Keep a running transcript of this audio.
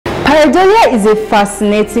Pareidolia is a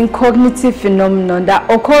fascinating cognitive phenomenon that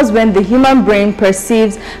occurs when the human brain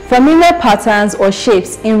perceives familiar patterns or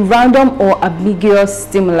shapes in random or ambiguous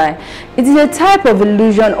stimuli. It is a type of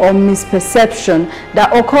illusion or misperception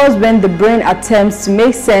that occurs when the brain attempts to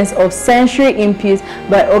make sense of sensory input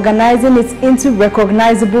by organizing it into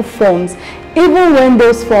recognizable forms, even when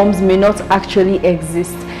those forms may not actually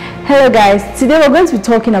exist. Hello guys, today we're going to be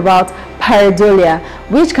talking about pareidolia,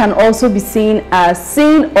 which can also be seen as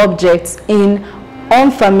seeing objects in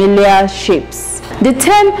unfamiliar shapes. The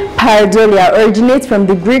term pareidolia originates from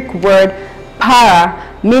the Greek word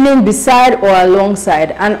para, meaning beside or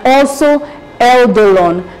alongside, and also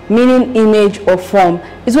eidolon, meaning image or form.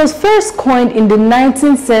 It was first coined in the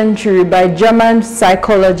 19th century by German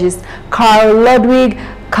psychologist Carl Ludwig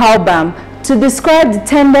Kahlbaum to describe the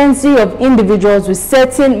tendency of individuals with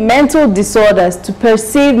certain mental disorders to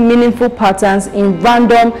perceive meaningful patterns in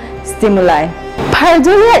random stimuli.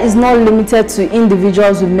 Pareidolia is not limited to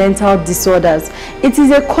individuals with mental disorders. It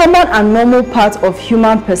is a common and normal part of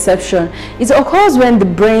human perception. It occurs when the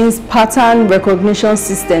brain's pattern recognition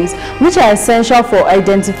systems, which are essential for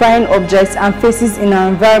identifying objects and faces in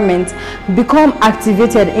an environment, become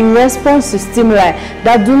activated in response to stimuli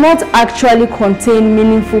that do not actually contain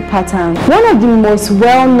meaningful patterns. One of the most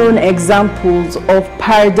well-known examples of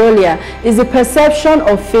pareidolia is the perception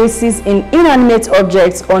of faces in inanimate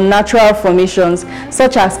objects or natural formations,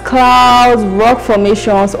 such as clouds, rock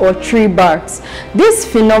formations, or tree barks. This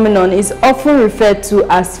phenomenon is often referred to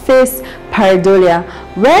as face pareidolia,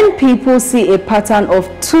 when people see a pattern of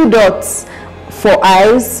two dots for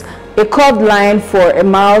eyes, a curved line for a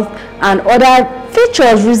mouth, and other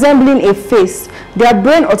features resembling a face. Their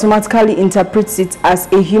brain automatically interprets it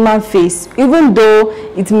as a human face, even though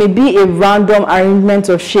it may be a random arrangement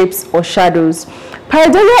of shapes or shadows.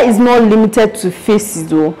 Pareidolia is not limited to faces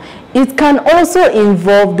though. It can also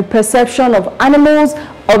involve the perception of animals,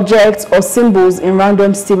 objects, or symbols in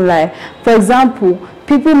random stimuli. For example,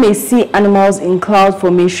 people may see animals in cloud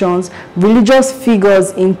formations, religious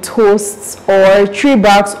figures in toasts, or tree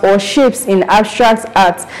barks, or shapes in abstract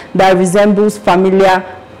art that resembles familiar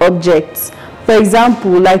objects. For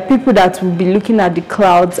example, like people that will be looking at the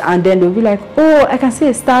clouds and then they'll be like, oh, I can see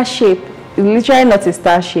a star shape. It's literally not a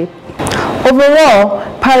star shape. Overall,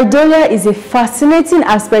 pareidolia is a fascinating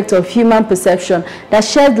aspect of human perception that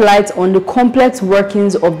sheds light on the complex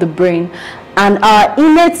workings of the brain and our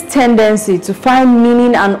innate tendency to find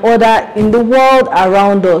meaning and order in the world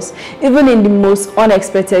around us, even in the most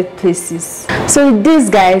unexpected places. So with this,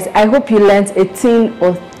 guys, I hope you learned a thing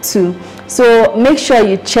or two. So make sure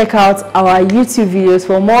you check out our YouTube videos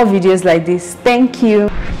for more videos like this. Thank you.